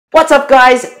What's up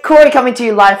guys, Corey coming to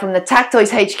you live from the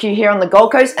TacToys HQ here on the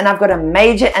Gold Coast, and I've got a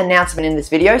major announcement in this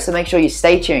video, so make sure you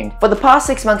stay tuned. For the past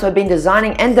 6 months I've been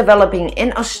designing and developing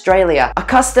in Australia a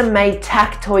custom made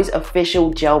TacToys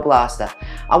official gel blaster.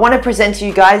 I want to present to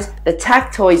you guys the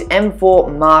TacToys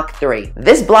M4 Mark III.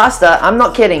 This blaster, I'm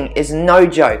not kidding, is no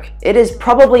joke. It is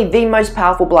probably the most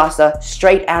powerful blaster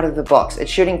straight out of the box.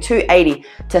 It's shooting 280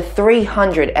 to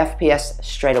 300 FPS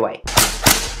straight away.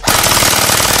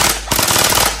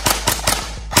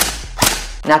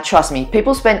 Now trust me,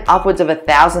 people spend upwards of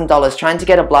 $1,000 trying to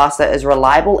get a blaster as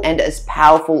reliable and as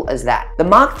powerful as that. The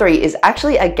Mark III is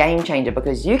actually a game changer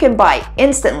because you can buy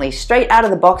instantly, straight out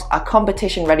of the box, a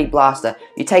competition ready blaster.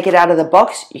 You take it out of the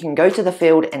box, you can go to the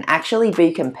field and actually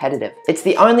be competitive. It's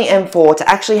the only M4 to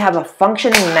actually have a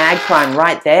functioning mag prime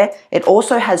right there. It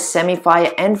also has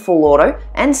semi-fire and full auto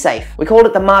and safe. We called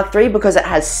it the Mark III because it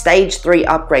has stage 3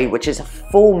 upgrade, which is a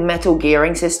full metal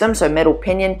gearing system, so metal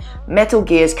pinion, metal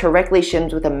gears correctly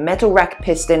shimmed with a metal rack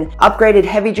piston, upgraded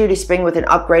heavy duty spring with an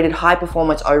upgraded high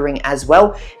performance O-ring as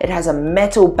well. It has a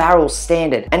metal barrel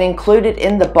standard, and included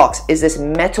in the box is this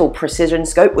metal precision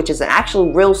scope, which is an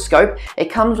actual real scope.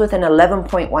 It comes with an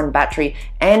 11.1 battery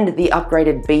and the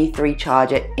upgraded B3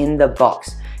 charger in the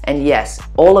box. And yes,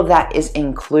 all of that is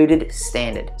included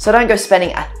standard. So don't go spending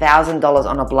 $1,000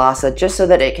 on a blaster just so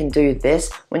that it can do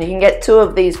this, when you can get 2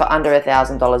 of these for under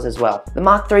 $1,000 as well. The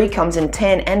Mark III comes in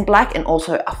tan and black, and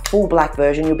also a full black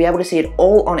version. You'll be able to see it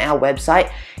all on our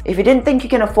website. If you didn't think you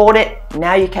can afford it,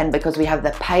 now you can, because we have the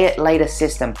pay it later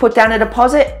system. Put down a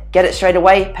deposit, get it straight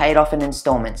away, pay it off in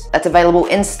installments. That's available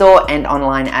in store and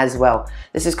online as well.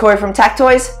 This is Corey from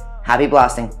TacToys. Happy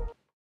blasting.